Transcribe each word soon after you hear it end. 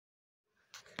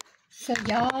So,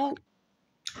 y'all,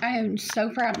 I am so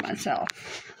proud of myself.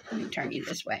 Let me turn you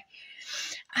this way.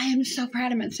 I am so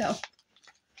proud of myself.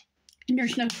 And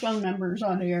there's no phone numbers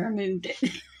on here. I moved it.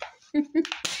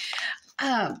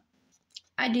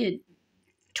 I did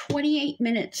 28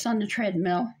 minutes on the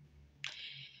treadmill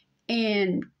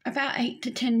and about 8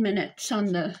 to 10 minutes on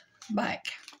the bike.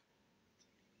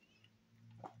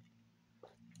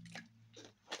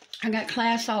 I got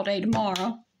class all day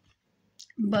tomorrow,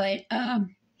 but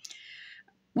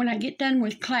when I get done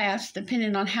with class,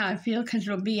 depending on how I feel, because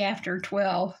it'll be after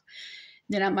 12,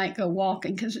 then I might go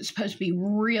walking because it's supposed to be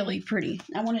really pretty.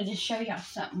 I wanted to show y'all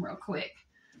something real quick.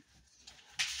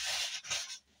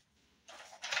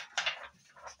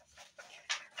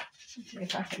 Let's see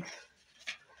if I can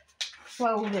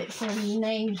fold it so the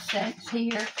name sets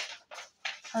here.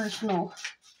 Personal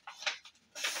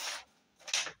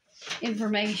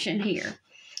information here.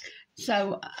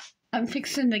 So I'm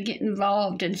fixing to get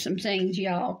involved in some things,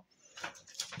 y'all.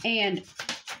 And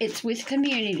it's with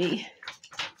community.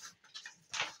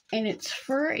 And it's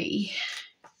free.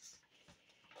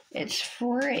 It's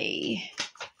free.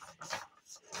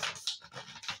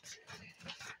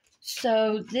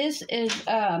 So this is,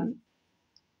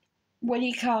 what do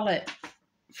you call it?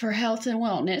 For health and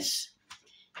wellness.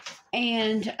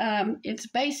 And it's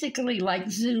basically like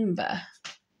Zumba.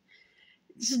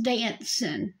 It's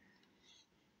dancing.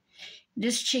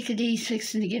 This chickadee's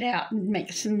fixing to get out and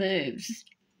make some moves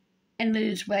and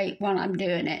lose weight while I'm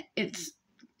doing it. It's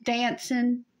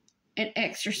dancing and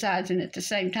exercising at the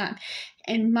same time.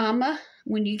 And Mama,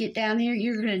 when you get down here,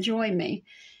 you're going to join me.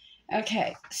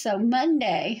 Okay, so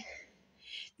Monday,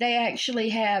 they actually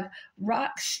have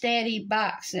Rock Steady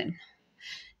Boxing.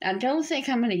 Now, I don't think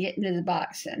I'm going to get into the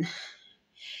boxing.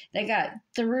 They got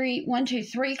three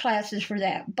classes for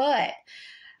that. But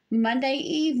Monday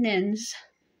evenings,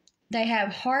 they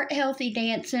have heart healthy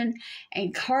dancing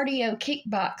and cardio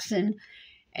kickboxing,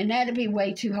 and that'd be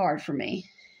way too hard for me.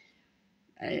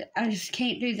 I just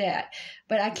can't do that.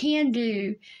 But I can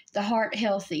do the heart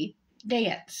healthy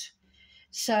dance.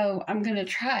 So I'm going to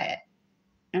try it.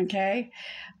 Okay.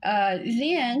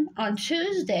 Then on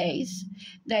Tuesdays,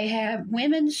 they have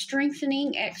women's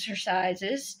strengthening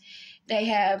exercises. They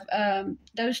have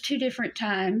those two different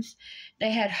times.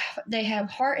 They have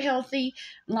heart healthy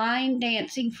line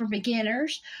dancing for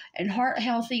beginners and heart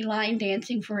healthy line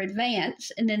dancing for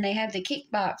advanced. And then they have the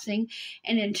kickboxing.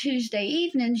 And then Tuesday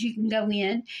evenings, you can go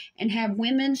in and have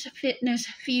women's fitness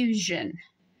fusion.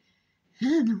 I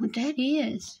don't know what that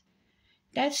is.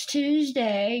 That's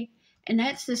Tuesday, and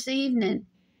that's this evening.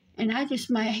 And I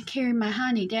just might carry my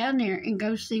honey down there and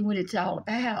go see what it's all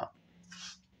about.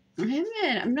 Wait a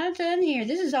minute, I'm not done here.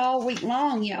 This is all week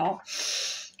long, y'all.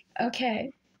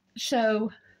 Okay,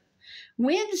 so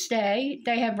Wednesday,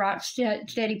 they have Rock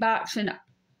Steady Boxing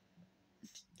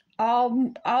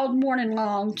all morning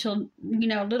long till,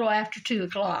 a little after 2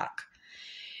 o'clock.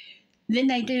 Then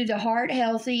they do the heart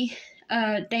healthy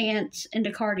dance and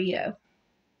the cardio.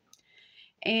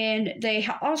 And they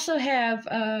also have,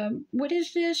 what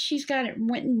is this? She's got it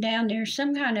written down there,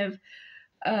 some kind of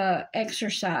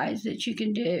exercise that you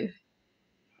can do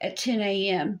at 10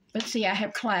 a.m. But see, I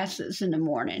have classes in the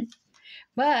morning.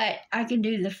 But I can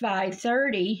do the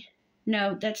 5:30.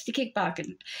 No, that's the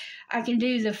kickboxing. I can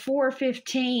do the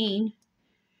 4:15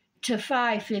 to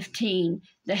 5:15,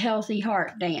 the healthy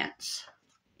heart dance,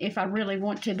 if I really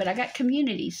want to. But I got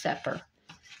community supper.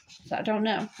 So I don't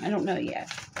know. I don't know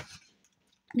yet.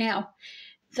 Now,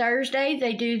 Thursday,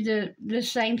 they do the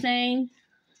same thing.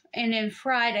 And then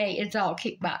Friday, it's all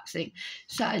kickboxing.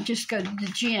 So I just go to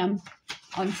the gym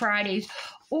on Fridays.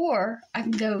 Or I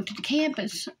can go to the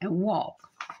campus and walk.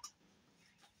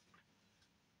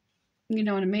 You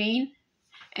know what I mean?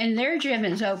 And their gym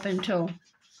is open till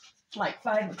like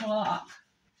 5 o'clock.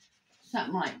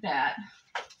 Something like that.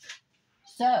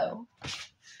 So,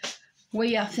 what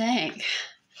do y'all think?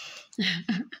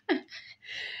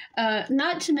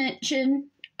 Not to mention,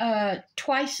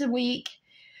 twice a week,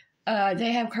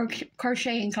 they have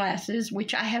crocheting classes,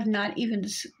 which I have not even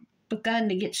begun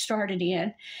to get started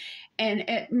in. And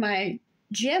at my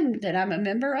gym that I'm a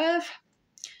member of,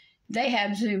 they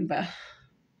have Zumba.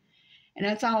 And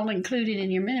that's all included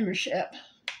in your membership.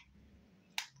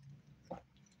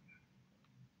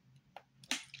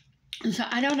 So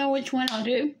I don't know which one I'll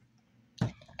do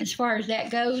as far as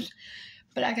that goes,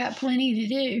 but I got plenty to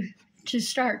do to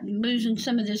start losing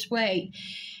some of this weight.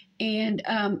 And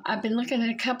I've been looking at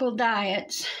a couple of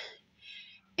diets,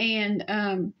 and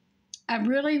I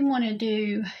really want to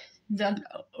do the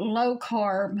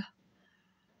low-carb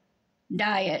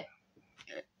diet.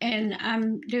 And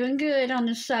I'm doing good on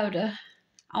the soda.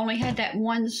 I only had that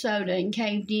one soda and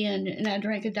caved in, and I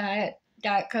drank a Diet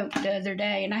Coke the other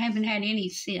day, and I haven't had any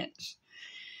since.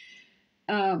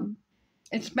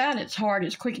 It's about as hard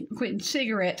as quitting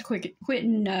cigarettes,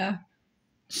 quitting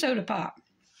soda pop.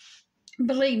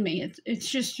 Believe me, it's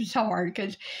just as hard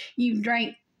because you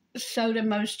drank soda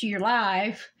most of your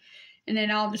life, and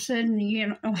then all of a sudden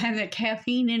you don't have that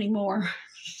caffeine anymore.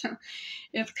 So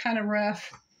it's kind of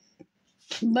rough,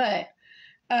 but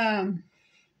I'm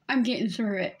getting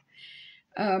through it.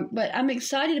 But I'm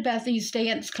excited about these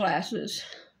dance classes.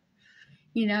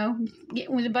 You know,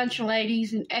 getting with a bunch of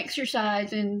ladies and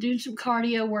exercising, doing some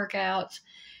cardio workouts,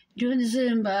 doing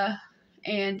Zumba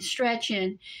and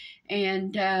stretching,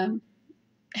 and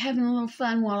having a little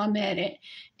fun while I'm at it.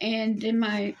 And in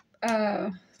my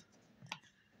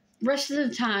rest of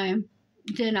the time,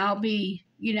 then I'll be,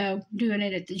 doing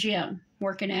it at the gym,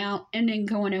 working out, and then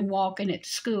going and walking at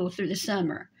school through the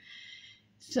summer.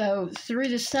 So through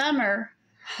the summer,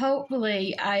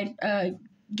 hopefully I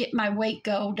get my weight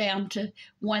goal down to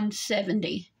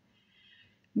 170,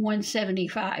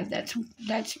 175.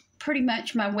 That's pretty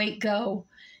much my weight goal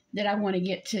that I want to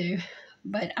get to.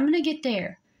 But I'm going to get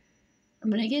there.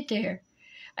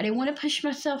 I didn't want to push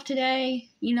myself today,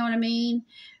 you know what I mean?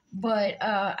 But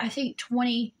I think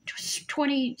 20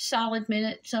 solid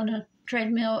minutes on a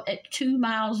treadmill at 2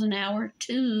 miles an hour,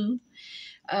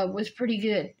 was pretty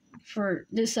good for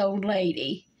this old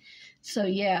lady. So,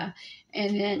 yeah.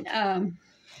 And then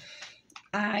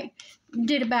I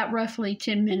did about roughly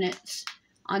 10 minutes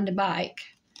on the bike.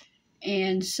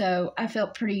 And so I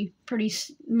felt pretty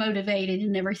motivated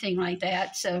and everything like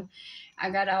that. So I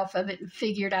got off of it and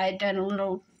figured I had done a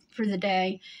little for the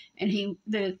day. And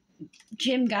the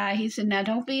gym guy, he said, now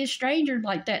don't be a stranger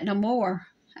like that no more.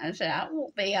 I said, I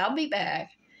won't be. I'll be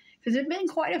back. Because it's been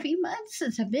quite a few months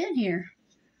since I've been here.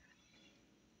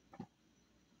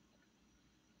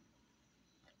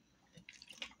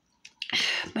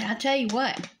 But I'll tell you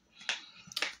what.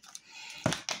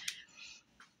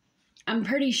 I'm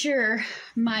pretty sure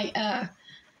my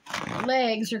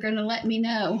legs are going to let me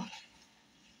know.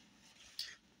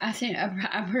 I think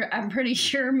I'm pretty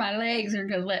sure my legs are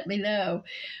going to let me know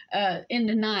in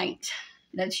the night.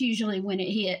 That's usually when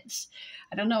it hits.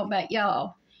 I don't know about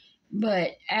y'all,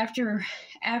 but after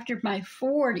my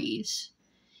 40s,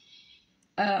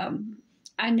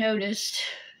 I noticed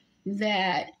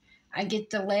that I get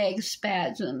the leg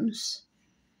spasms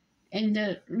and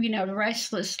the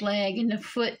restless leg and the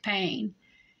foot pain,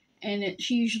 and it's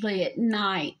usually at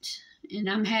night. And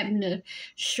I'm having to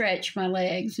stretch my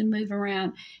legs and move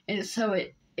around. And so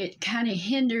it kind of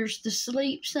hinders the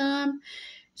sleep some.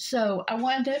 So I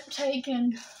wound up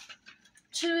taking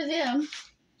 2 of them,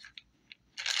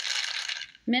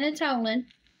 Minitolin,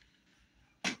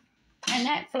 and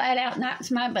that flat out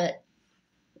knocks my butt.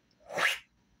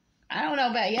 I don't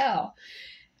know about y'all.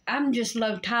 I'm just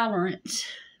low tolerance.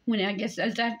 I guess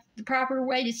is that the proper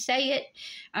way to say it?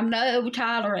 I'm low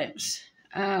tolerance.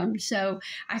 So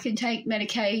I can take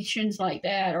medications like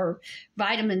that or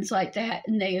vitamins like that,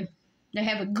 and they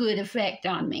have a good effect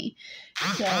on me.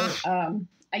 So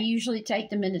I usually take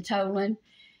the Minitolin,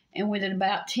 and within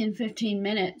about 10-15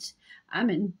 minutes, I'm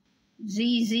in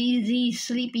ZZZ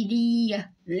sleepy D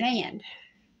land.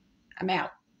 I'm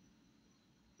out,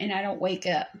 and I don't wake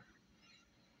up.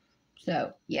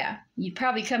 So yeah, you'd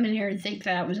probably come in here and think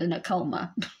that I was in a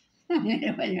coma.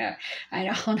 I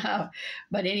don't know.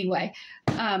 But anyway,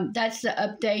 that's the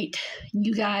update,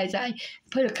 you guys. I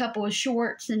put a couple of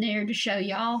shorts in there to show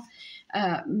y'all.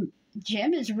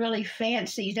 Gym is really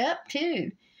fancied up,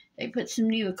 too. They put some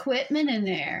new equipment in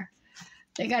there.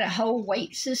 They got a whole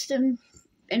weight system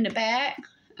in the back.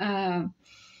 And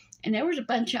there was a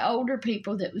bunch of older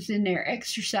people that was in there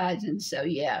exercising. So,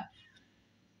 yeah.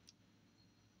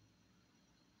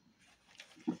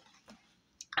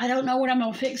 I don't know what I'm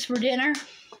going to fix for dinner.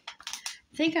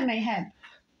 I think I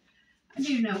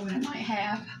do know what I might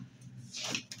have.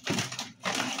 I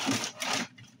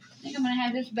think I'm going to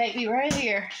have this baby right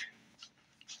here.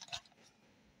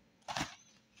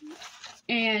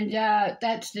 And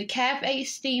that's the Cafe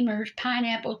Steamer's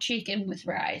pineapple chicken with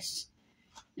rice.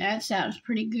 That sounds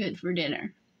pretty good for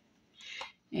dinner.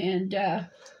 And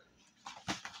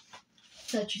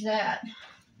such as that.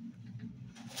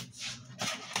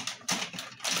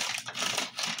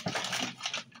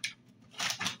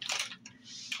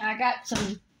 I got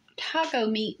some taco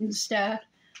meat and stuff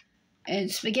and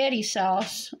spaghetti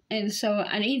sauce, and so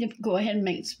I need to go ahead and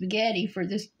make spaghetti for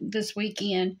this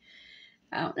weekend.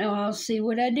 I don't know. I'll see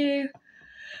what I do.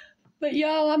 But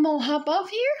y'all, I'm going to hop off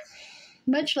here.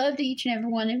 Much love to each and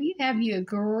every one of you. Have you a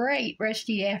great rest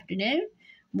of your afternoon.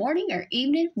 morning or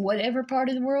evening, whatever part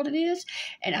of the world it is.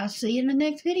 And I'll see you in the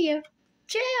next video.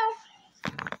 Ciao.